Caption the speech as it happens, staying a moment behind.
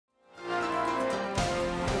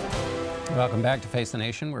Welcome back to Face the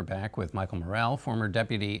Nation. We're back with Michael Morell, former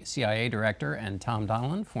Deputy CIA Director, and Tom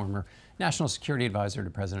Donilon, former National Security Advisor to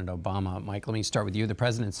President Obama. Mike, let me start with you. The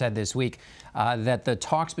president said this week that the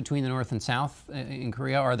talks between the North and South in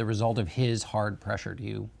Korea are the result of his hard pressure. Do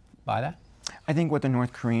you buy that? I think what the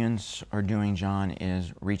North Koreans are doing, John,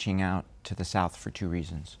 is reaching out to the South for two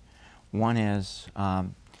reasons. One is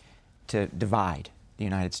to divide the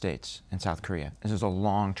United States and South Korea. This is a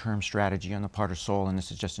long-term strategy on the part of Seoul, and this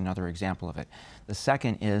is just another example of it. The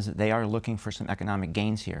second is they are looking for some economic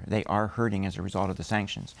gains here. They are hurting as a result of the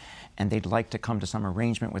sanctions, and they'd like to come to some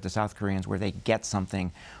arrangement with the South Koreans where they get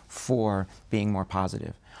something for being more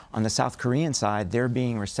positive. On the South Korean side, they're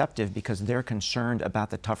being receptive because they're concerned about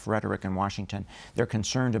the tough rhetoric in Washington. They're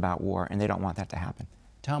concerned about war, and they don't want that to happen.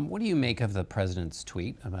 Tom, what do you make of the president's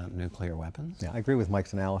tweet about nuclear weapons? Yeah, I agree with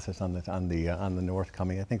Mike's analysis on the North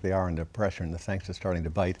coming. I think they are under pressure, and the sanctions starting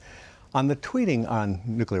to bite. On the tweeting on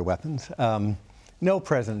nuclear weapons, no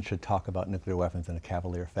president should talk about nuclear weapons in a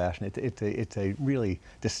cavalier fashion. It's a really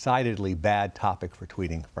decidedly bad topic for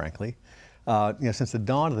tweeting, frankly. Since the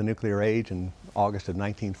dawn of the nuclear age in August of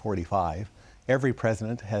 1945, every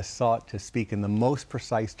president has sought to speak in the most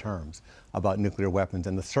precise terms about nuclear weapons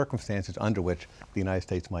and the circumstances under which the United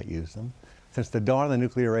States might use them. Since the dawn of the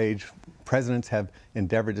nuclear age, presidents have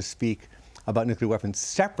endeavored to speak about nuclear weapons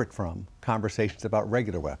separate from conversations about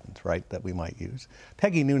regular weapons, right, that we might use.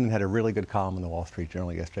 Peggy Noonan had a really good column in the Wall Street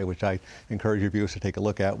Journal yesterday, which I encourage your viewers to take a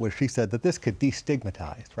look at, where she said that this could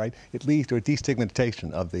destigmatize, right? It leads to a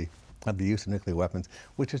destigmatization of the use of nuclear weapons,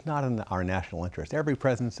 which is not in our national interest. Every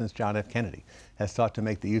president since John F. Kennedy has sought to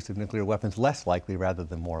make the use of nuclear weapons less likely rather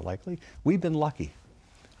than more likely. We've been lucky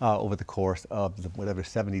over the course of whatever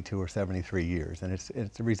 72 or 73 years, and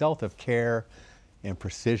it's a result of care and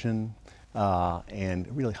precision and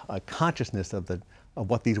really a consciousness of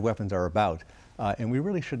what these weapons are about. And we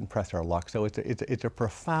really shouldn't press our luck. So it's a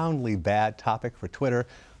profoundly bad topic for Twitter.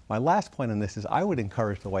 My last point on this is I would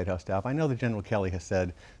encourage the White House staff. I know that General Kelly has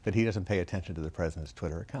said that he doesn't pay attention to the president's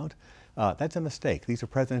Twitter account. That's a mistake. These are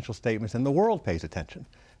presidential statements, and the world pays attention.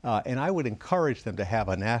 And I would encourage them to have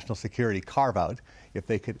a national security carve-out, if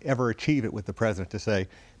they could ever achieve it with the president, to say,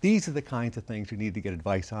 these are the kinds of things you need to get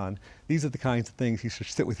advice on. These are the kinds of things you should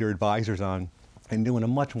sit with your advisors on and do in a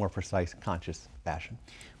much more precise, conscious fashion.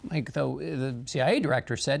 Mike, though, the CIA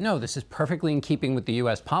director said, no, this is perfectly in keeping with the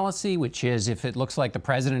U.S. policy, which is if it looks like the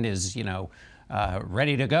president is,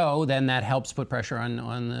 ready to go, then that helps put pressure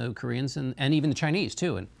on the Koreans and even the Chinese,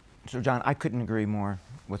 too. And so, John, I couldn't agree more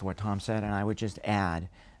with what Tom said, and I would just add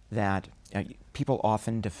that people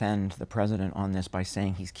often defend the president on this by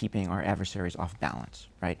saying he's keeping our adversaries off balance,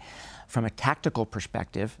 right? From a tactical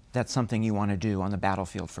perspective, that's something you want to do on the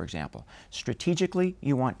battlefield, for example. Strategically,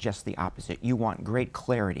 you want just the opposite. You want great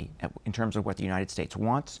clarity in terms of what the United States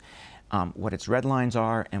wants, what its red lines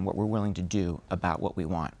are, and what we're willing to do about what we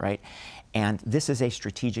want, right? And this is a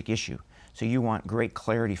strategic issue. So you want great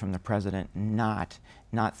clarity from the president, not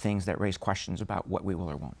things that raise questions about what we will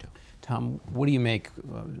or won't do. Tom, what do you make,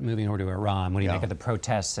 moving over to Iran, what do you make of the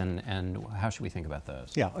protests and how should we think about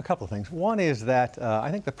those? Yeah, a couple of things. One is that I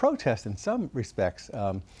think the protests in some respects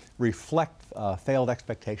reflect failed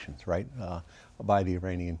expectations, right, by the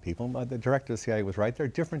Iranian people. The director of the CIA was right. They're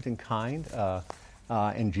different in kind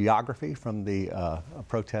and geography from the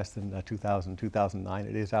protests in 2000, 2009.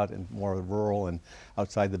 It is out in more rural and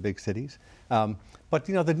outside the big cities. But,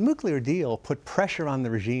 the nuclear deal put pressure on the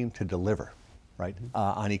regime to deliver, right,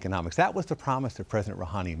 on economics. That was the promise that President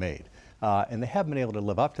Rouhani made. And they haven't been able to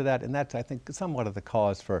live up to that, and that's, I think, somewhat of the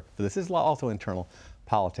cause for this. This is also internal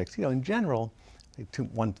politics. In general,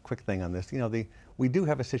 one quick thing on this, we do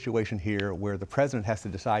have a situation here where the president has to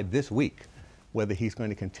decide this week whether he's going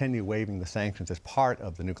to continue waiving the sanctions as part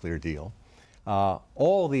of the nuclear deal.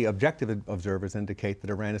 All the objective observers indicate that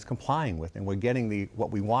Iran is complying with, and we're getting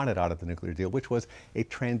what we wanted out of the nuclear deal, which was a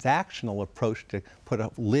transactional approach to put a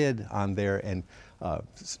lid on there and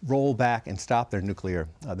roll back and stop their nuclear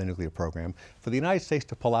program. For the United States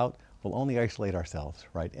to pull out will only isolate ourselves,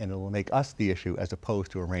 right? And it will make us the issue as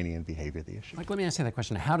opposed to Iranian behavior the issue. Mike, let me ask you that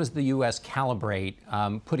question. How does the U.S. calibrate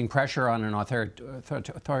putting pressure on an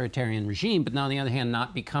authoritarian regime, but on the other hand,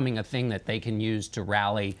 not becoming a thing that they can use to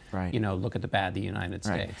rally, right, look at the bad, the United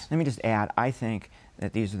States? Let me just add, I think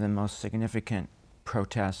that these are the most significant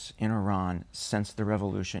protests in Iran since the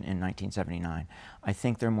revolution in 1979. I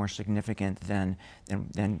think they're more significant than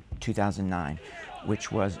 2009,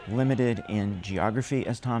 which was limited in geography,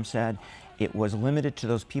 as Tom said, it was limited to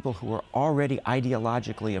those people who were already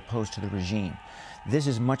ideologically opposed to the regime. This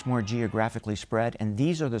is much more geographically spread, and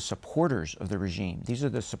these are the supporters of the regime. These are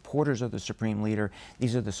the supporters of the supreme leader.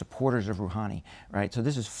 These are the supporters of Rouhani, right? So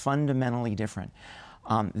this is fundamentally different.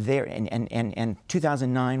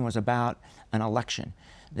 2009 was about an election.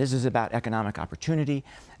 This is about economic opportunity.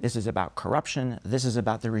 This is about corruption. This is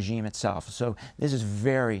about the regime itself. So this is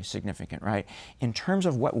very significant, right? In terms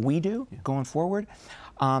of what we do going forward,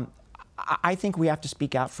 I think we have to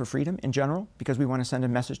speak out for freedom in general because we want to send a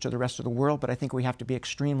message to the rest of the world, but I think we have to be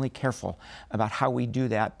extremely careful about how we do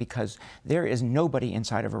that because there is nobody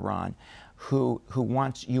inside of Iran who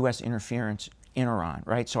wants U.S. interference in Iran,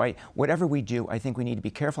 right? So whatever we do, I think we need to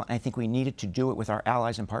be careful, and I think we needed to do it with our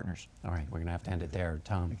allies and partners. All right, we're going to have to end it there.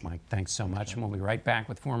 Tom, Mike, thanks so much, and we'll be right back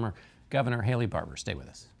with former Governor Haley Barbour. Stay with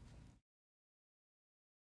us.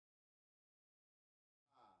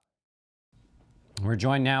 We're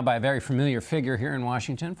joined now by a very familiar figure here in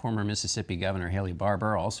Washington, former Mississippi Governor Haley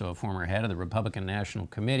Barbour, also a former head of the Republican National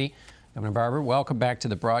Committee. Governor Barbour, welcome back to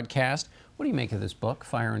the broadcast. What do you make of this book,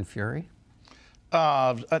 Fire and Fury?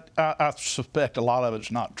 I suspect a lot of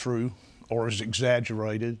it's not true or is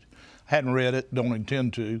exaggerated. I hadn't read it, don't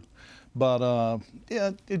intend to. But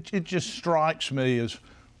yeah, it just strikes me as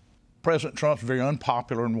President Trump's very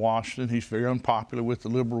unpopular in Washington. He's very unpopular with the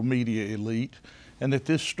liberal media elite. And that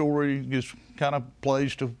this story just kind of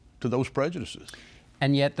plays to those prejudices.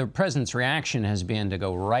 And yet the president's reaction has been to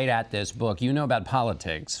go right at this book. You know about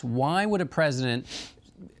politics. Why would a president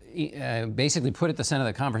basically put at the center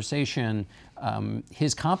of the conversation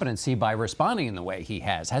his competency by responding in the way he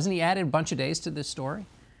has? Hasn't he added a bunch of days to this story?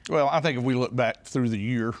 Well, I think if we look back through the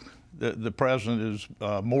year, the president is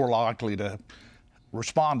more likely to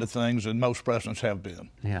respond to things than most presidents have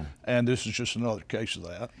been. Yeah. And this is just another case of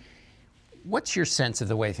that. What's your sense of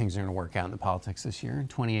the way things are going to work out in the politics this year? In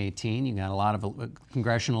 2018, you got a lot of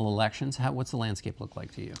congressional elections. What's the landscape look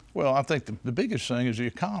like to you? Well, I think the biggest thing is the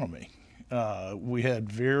economy. We had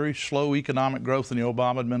very slow economic growth in the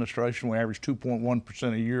Obama administration. We averaged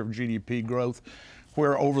 2.1% a year of GDP growth,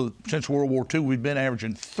 where since World War II, we've been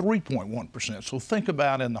averaging 3.1%. So think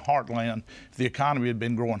about in the heartland, if the economy had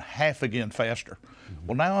been growing half again faster. Mm-hmm.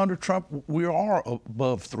 Well, now under Trump, we are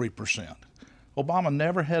above 3%. Obama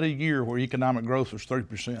never had a year where economic growth was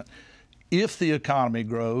 3%. If the economy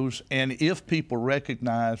grows and if people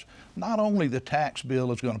recognize not only the tax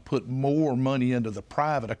bill is going to put more money into the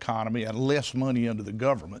private economy and less money into the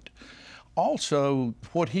government, also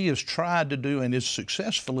what he has tried to do and is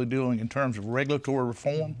successfully doing in terms of regulatory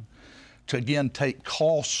reform to again take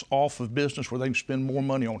costs off of business where they can spend more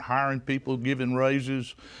money on hiring people, giving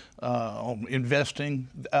raises, on investing.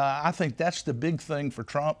 I think that's the big thing for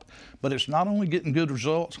Trump, but it's not only getting good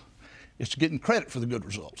results, it's getting credit for the good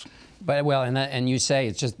results. But well, and you say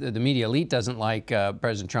it's just the media elite doesn't like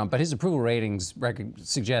President Trump, but his approval ratings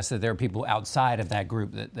suggest that there are people outside of that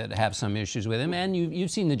group that have some issues with him. And you've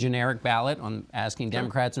seen the generic ballot on asking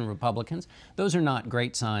Democrats and Republicans. Those are not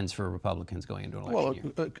great signs for Republicans going into an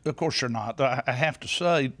election year. Of course they're not. I have to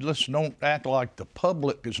say, let's don't act like the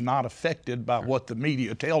public is not affected by what the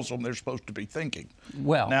media tells them they're supposed to be thinking.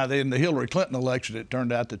 Well, now in the Hillary Clinton election, it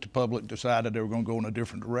turned out that the public decided they were going to go in a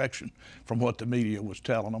different direction from what the media was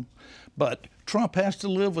telling them. But Trump has to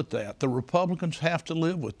live with that. The Republicans have to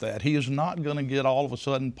live with that. He is not going to get all of a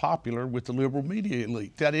sudden popular with the liberal media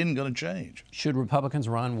elite. That isn't going to change. Should Republicans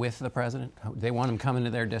run with the president? They want him coming to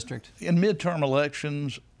their district? In midterm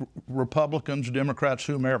elections, Republicans, Democrats,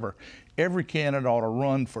 whomever, every candidate ought to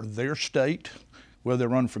run for their state, whether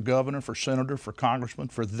they run for governor, for senator, for congressman,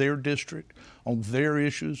 for their district, on their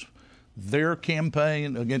issues, their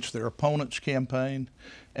campaign against their opponent's campaign.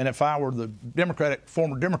 And if I were the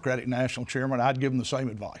former Democratic national chairman, I'd give them the same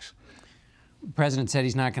advice. The president said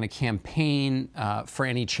he's not going to campaign for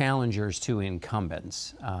any challengers to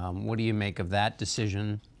incumbents. What do you make of that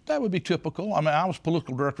decision? That would be typical. I mean, I was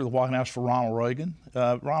political director of the White House for Ronald Reagan.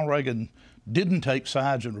 Ronald Reagan didn't take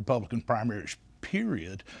sides in Republican primaries,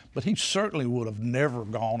 period, but he certainly would have never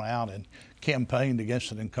gone out and campaigned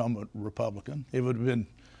against an incumbent Republican. It would have been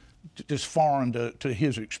just foreign to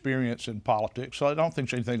his experience in politics. So I don't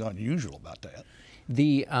think there's anything unusual about that.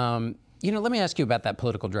 Let me ask you about that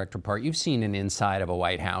political director part. You've seen an inside of a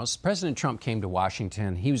White House. President Trump came to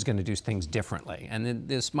Washington. He was going to do things differently. And in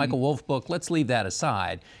this Michael Wolff book, let's leave that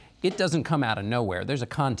aside. it doesn't come out of nowhere. There's a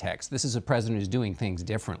context. This is a president who's doing things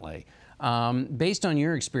differently. Based on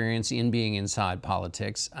your experience in being inside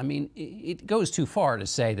politics, I mean, it goes too far to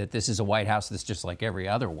say that this is a White House that's just like every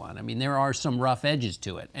other one. I mean, there are some rough edges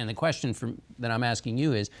to it. And the question that I'm asking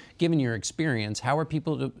you is, given your experience, how are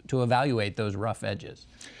people to evaluate those rough edges?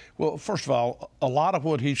 Well, first of all, a lot of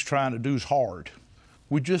what he's trying to do is hard.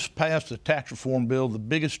 We just passed a tax reform bill, the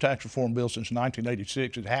biggest tax reform bill since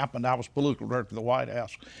 1986. It happened, I was political director of the White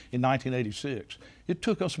House in 1986. It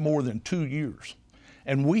took us more than 2 years.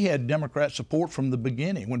 And we had Democrat support from the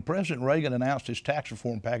beginning. When President Reagan announced his tax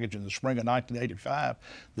reform package in the spring of 1985,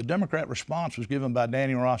 the Democrat response was given by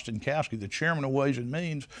Daniel Rostenkowski, the chairman of Ways and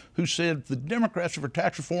Means, who said the Democrats are for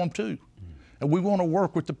tax reform too. And we want to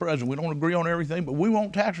work with the president. We don't agree on everything, but we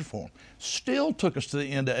want tax reform. Still took us to the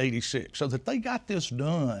end of '86. So that they got this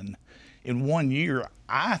done in 1 year,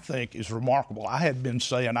 I think is remarkable. I had been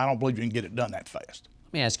saying, I don't believe you can get it done that fast.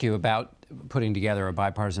 Let me ask you about putting together a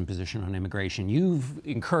bipartisan position on immigration. You've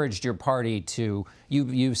encouraged your party to,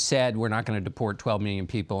 you've said we're not going to deport 12 million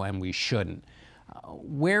people and we shouldn't.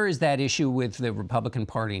 Where is that issue with the Republican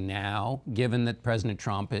Party now, given that President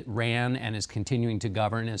Trump ran and is continuing to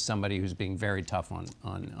govern as somebody who's being very tough on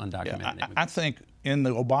undocumented immigrants? I think in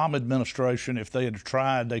the Obama administration, if they had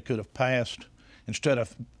tried, they could have passed, instead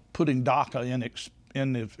of putting DACA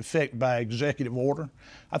in effect by executive order,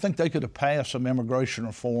 I think they could have passed some immigration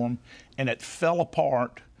reform, and it fell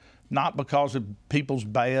apart. Not because of people's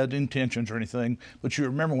bad intentions or anything, but you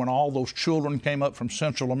remember when all those children came up from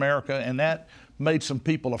Central America, and that made some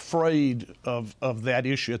people afraid of that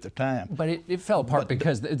issue at the time. But it fell apart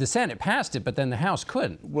because the Senate passed it, but then the House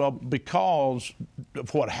couldn't. Well, because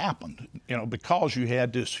of what happened, because you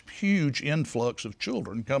had this huge influx of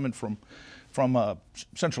children coming from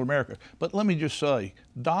Central America. But let me just say,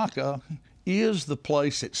 DACA is the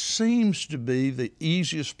place that seems to be the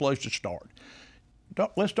easiest place to start.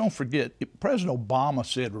 Let's don't forget, President Obama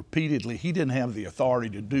said repeatedly he didn't have the authority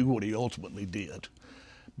to do what he ultimately did.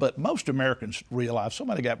 But most Americans realize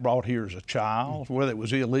somebody got brought here as a child, whether it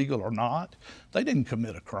was illegal or not. They didn't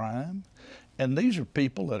commit a crime. And these are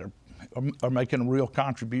people that are making a real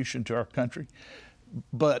contribution to our country.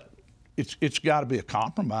 But it's got to be a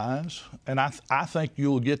compromise. And I think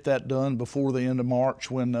you'll get that done before the end of March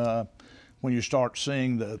when you start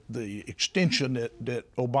seeing the extension that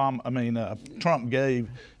Trump gave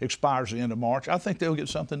expires at the end of March. I think they'll get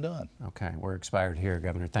something done. Okay, we're expired here,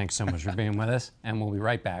 Governor. Thanks so much for being with us, and we'll be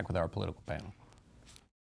right back with our political panel.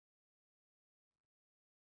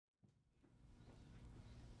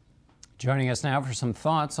 Joining us now for some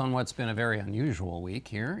thoughts on what's been a very unusual week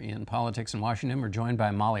here in politics in Washington, we're joined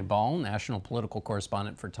by Molly Ball, national political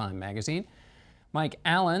correspondent for Time magazine, Mike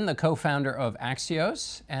Allen, the co-founder of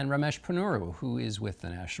Axios, and Ramesh Ponnuru, who is with the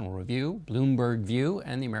National Review, Bloomberg View,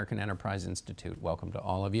 and the American Enterprise Institute. Welcome to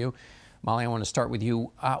all of you. Molly, I want to start with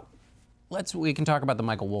you. We can talk about the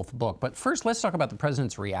Michael Wolff book, but first let's talk about the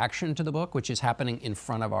president's reaction to the book, which is happening in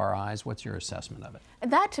front of our eyes. What's your assessment of it?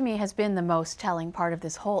 That, to me, has been the most telling part of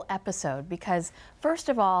this whole episode, because, first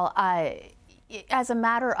of all, as a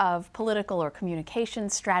matter of political or communication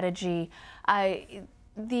strategy,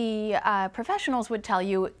 the professionals would tell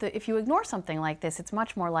you that if you ignore something like this, it's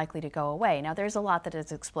much more likely to go away. Now, there's a lot that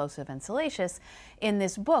is explosive and salacious in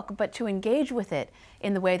this book, but to engage with it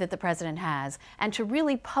in the way that the president has, and to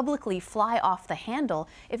really publicly fly off the handle,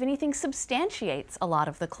 if anything, substantiates a lot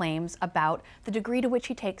of the claims about the degree to which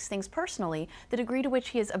he takes things personally, the degree to which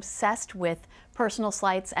he is obsessed with personal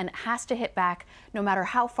slights and has to hit back no matter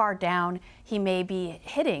how far down he may be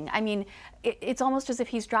hitting. I mean, it's almost as if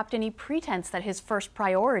he's dropped any pretense that his first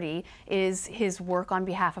priority is his work on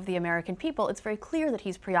behalf of the American people. It's very clear that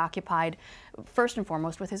he's preoccupied, first and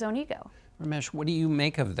foremost, with his own ego. Ramesh, what do you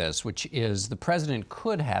make of this, which is the president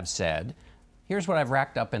could have said, here's what I've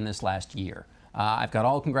racked up in this last year. I've got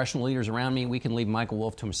all congressional leaders around me. We can leave Michael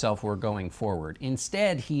Wolff to himself. We're going forward.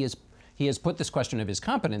 Instead, he has put this question of his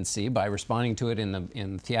competency, by responding to it in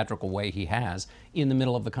the theatrical way he has, in the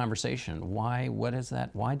middle of the conversation. Why? What is that?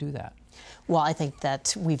 Why do that? Well, I think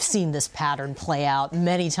that we've seen this pattern play out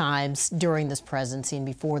many times during this presidency and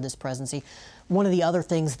before this presidency. One of the other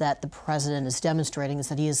things that the president is demonstrating is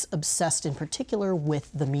that he is obsessed in particular with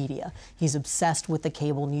the media. He's obsessed with the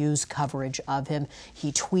cable news coverage of him.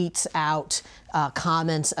 He tweets out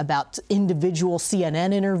comments about individual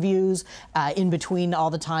CNN interviews in between all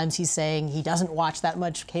the times he's saying he doesn't watch that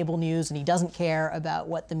much cable news and he doesn't care about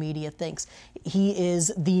what the media thinks. He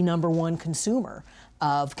is the #1 consumer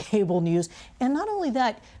of cable news. And not only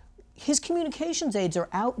that, his communications aides are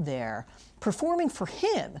out there performing for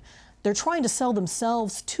him They're trying to sell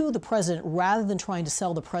themselves to the president rather than trying to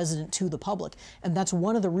sell the president to the public. And that's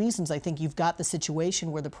one of the reasons I think you've got the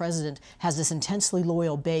situation where the president has this intensely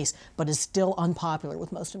loyal base, but is still unpopular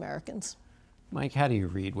with most Americans. Mike, how do you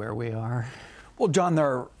read where we are? Well, John, there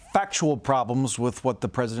are factual problems with what the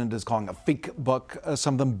president is calling a fake book,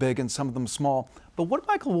 some of them big and some of them small. But what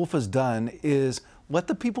Michael Wolff has done is let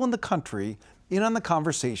the people in the country in on the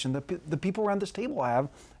conversation that the people around this table have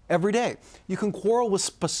every day. You can quarrel with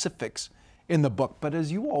specifics in the book, but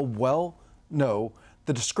as you all well know,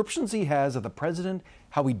 the descriptions he has of the president,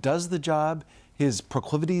 how he does the job, his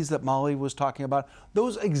proclivities that Molly was talking about,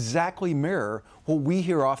 those exactly mirror what we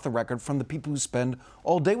hear off the record from the people who spend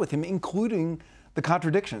all day with him, including the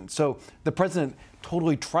contradictions. So the president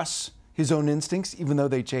totally trusts his own instincts, even though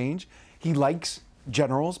they change. He likes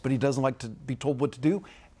generals, but he doesn't like to be told what to do.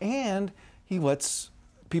 And he lets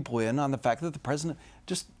people in on the fact that the president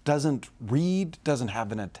just doesn't read, doesn't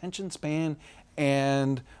have an attention span,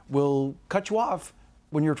 and will cut you off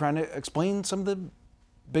when you're trying to explain some of the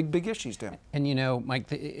big issues to him. And you know, Mike,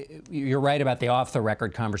 you're right about the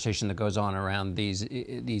off-the-record conversation that goes on around these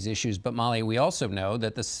issues. But Molly, we also know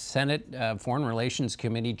that the Senate Foreign Relations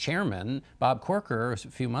Committee chairman, Bob Corker, a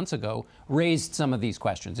few months ago, raised some of these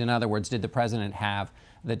questions. In other words, did the president have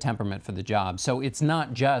the temperament for the job? So it's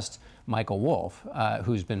not just Michael Wolff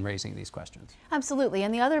who's been raising these questions. Absolutely.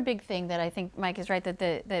 And the other big thing that I think Mike is right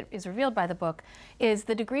that is revealed by the book is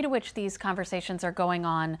the degree to which these conversations are going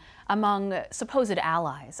on among supposed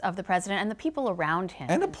allies of the president and the people around him.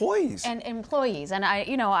 And employees. And employees. And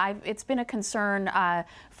it's been a concern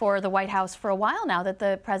for the White House for a while now that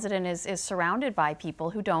the president is surrounded by people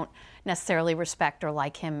who don't necessarily respect or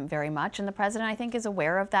like him very much. And the president, I think, is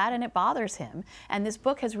aware of that, and it bothers him. And this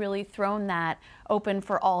book has really thrown that open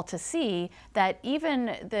for all to see, that even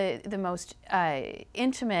the most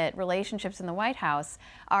intimate relationships in the White House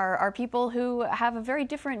are people who have a very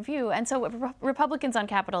different view. And so Republicans on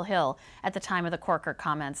Capitol Hill, at the time of the Corker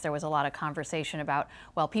comments, there was a lot of conversation about,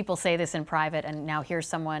 well, people say this in private, and now here's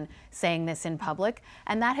someone saying this in public.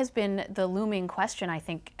 And that has been the looming question, I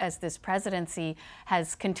think, as this presidency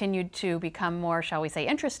has continued to become more, shall we say,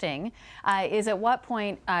 interesting, is at what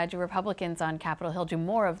point do Republicans on Capitol Hill, do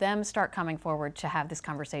more of them start coming forward to have this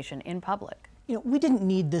conversation in public? You know, we didn't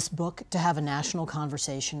need this book to have a national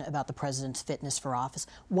conversation about the president's fitness for office.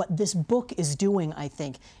 What this book is doing, I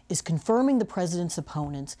think, is confirming the president's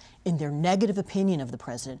opponents in their negative opinion of the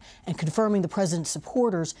president and confirming the president's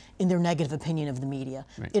supporters in their negative opinion of the media.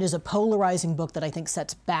 Right. It is a polarizing book that I think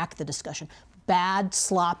sets back the discussion. Bad,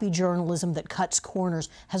 sloppy journalism that cuts corners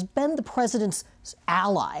has been the president's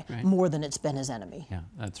ally more than it's been his enemy. Yeah,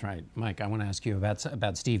 that's right. Mike, I want to ask you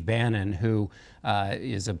about Steve Bannon, who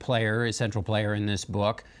is a central player in this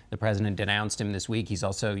book. The president denounced him this week.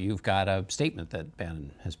 You've got a statement that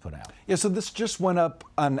Bannon has put out. Yeah, so this just went up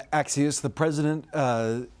on Axios. The president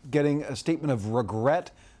getting a statement of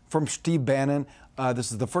regret from Steve Bannon.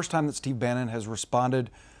 This is the first time that Steve Bannon has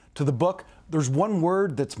responded to the book. There's one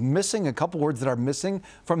word that's missing, a couple words that are missing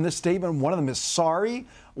from this statement. One of them is sorry.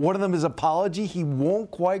 One of them is apology. He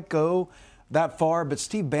won't quite go that far, but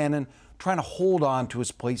Steve Bannon trying to hold on to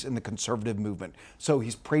his place in the conservative movement. So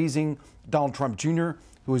he's praising Donald Trump Jr.,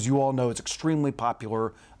 who, as you all know, is extremely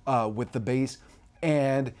popular with the base.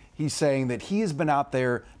 And he's saying that he has been out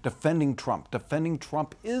there defending Trump, defending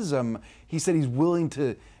Trumpism. He said he's willing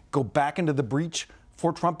to go back into the breach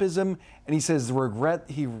for Trumpism, and he says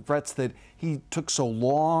he regrets that he took so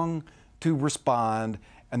long to respond,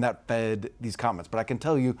 and that fed these comments. But I can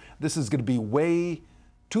tell you, this is going to be way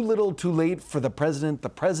too little, too late for the president. The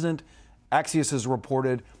president, Axios has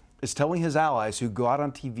reported, is telling his allies who go out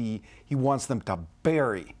on TV he wants them to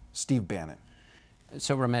bury Steve Bannon.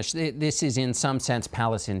 So, Ramesh, this is in some sense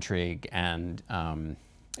palace intrigue and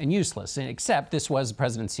useless, except this was the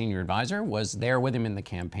president's senior advisor, was there with him in the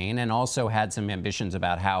campaign, and also had some ambitions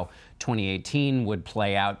about how 2018 would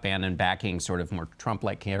play out, Bannon backing sort of more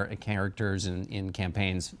Trump-like characters in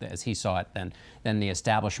campaigns, as he saw it, than the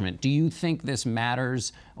establishment. Do you think this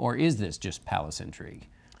matters, or is this just palace intrigue?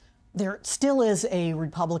 There still is a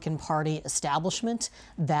Republican Party establishment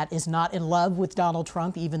that is not in love with Donald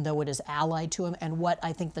Trump, even though it is allied to him. And what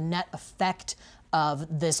I think the net effect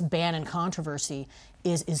of this Bannon controversy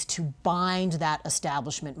is to bind that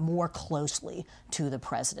establishment more closely to the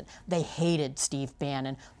president. They hated Steve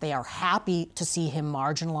Bannon. They are happy to see him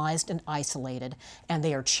marginalized and isolated, and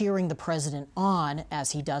they are cheering the president on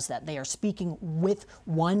as he does that. They are speaking with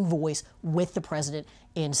one voice with the president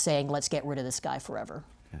in saying, let's get rid of this guy forever.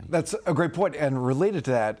 That's a great point. And related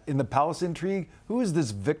to that, in the palace intrigue, who is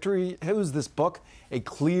this book a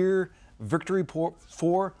clear victory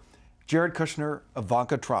for? Jared Kushner,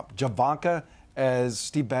 Ivanka Trump. Javanka, as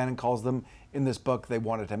Steve Bannon calls them in this book, they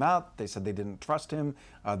wanted him out. They said they didn't trust him.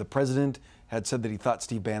 The president had said that he thought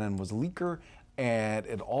Steve Bannon was a leaker, and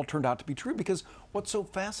it all turned out to be true, because what's so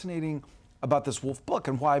fascinating about this Wolf book,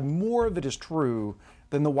 and why more of it is true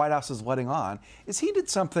than the White House is letting on, is he did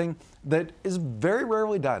something that is very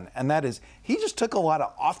rarely done, and that is he just took a lot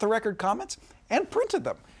of off-the-record comments and printed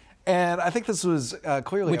them. And I think this was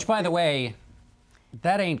clearly... Which, by the way,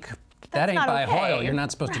 that ain't by Hoyle. You're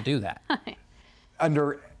not supposed to do that.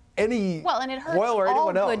 Under any well, and it hurts Hoyle or all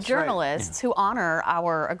anyone else, good journalists who honor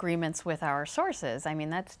our agreements with our sources. I mean,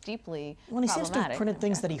 that's deeply Well, he seems to have problematic. printed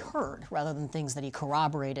things that he heard rather than things that he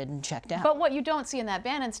corroborated and checked out. But what you don't see in that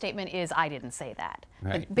Bannon statement is, I didn't say that.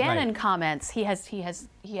 Right, The Bannon right. comments, he has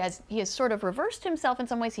sort of reversed himself in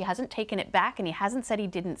some ways. He hasn't taken it back, and he hasn't said he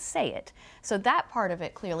didn't say it. So that part of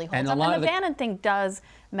it clearly holds up. And the Bannon thing does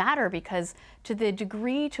matter, because to the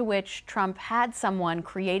degree to which Trump had someone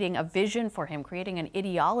creating a vision for him, creating an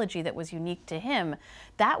ideology that was unique to him,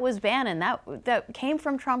 that was Bannon. That came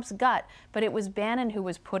from Trump's gut, but it was Bannon who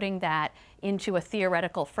was putting that into a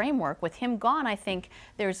theoretical framework. With him gone, I think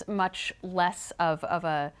there's much less of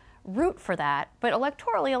a root for that, but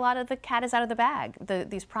electorally, a lot of the cat is out of the bag.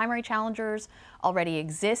 These primary challengers already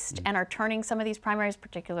exist and are turning some of these primaries,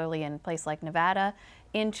 particularly in a place like Nevada,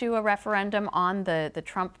 into a referendum on the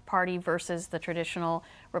Trump party versus the traditional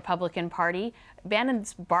Republican Party.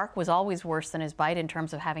 Bannon's bark was always worse than his bite in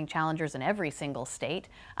terms of having challengers in every single state,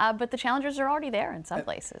 but the challengers are already there in some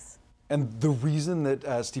places. And the reason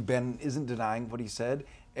that Steve Bannon isn't denying what he said,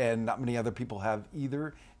 and not many other people have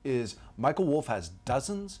either, is Michael Wolff has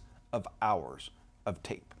dozens of hours of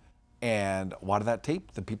tape. And a lot of that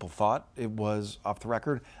tape, the people thought it was off the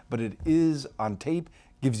record, but it is on tape,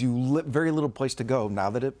 gives you very little place to go now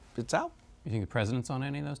that it's out. You think the president's on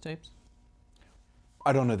any of those tapes?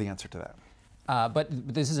 I don't know the answer to that. But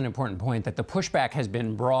this is an important point, that the pushback has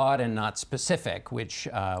been broad and not specific, which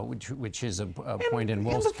is a point in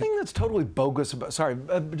Wolff's. And the thing that's totally bogus about, sorry,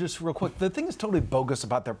 just real quick, the thing that's totally bogus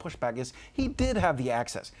about their pushback is he did have the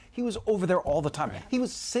access. He was over there all the time. He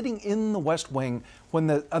was sitting in the West Wing when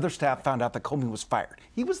the other staff found out that Comey was fired.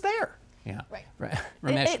 He was there. Yeah. Right.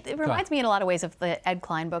 Ramesh, It reminds me in a lot of ways of the Ed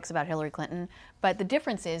Klein books about Hillary Clinton, but the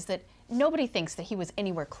difference is that nobody thinks that he was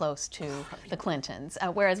anywhere close to the Clintons,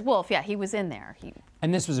 whereas Wolff, yeah, he was in there.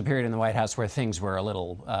 And this was a period in the White House where things were a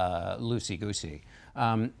little loosey-goosey.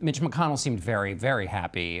 Mitch McConnell seemed very, very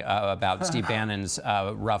happy about Steve Bannon's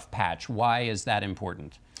rough patch. Why is that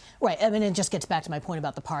important? Right. I mean, it just gets back to my point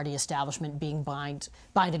about the party establishment being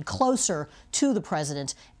binded closer to the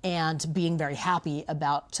president and being very happy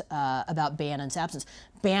about Bannon's absence.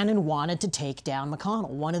 Bannon wanted to take down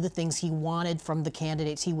McConnell. One of the things he wanted from the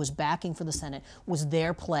candidates he was backing for the Senate was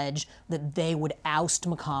their pledge that they would oust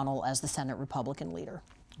McConnell as the Senate Republican leader.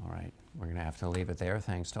 All right. We're going to have to leave it there.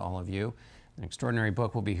 Thanks to all of you. An extraordinary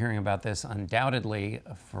book. We'll be hearing about this undoubtedly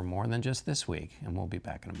for more than just this week, and we'll be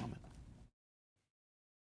back in a moment.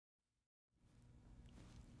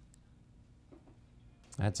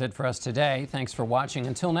 That's it for us today. Thanks for watching.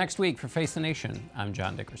 Until next week, for Face the Nation, I'm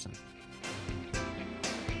John Dickerson.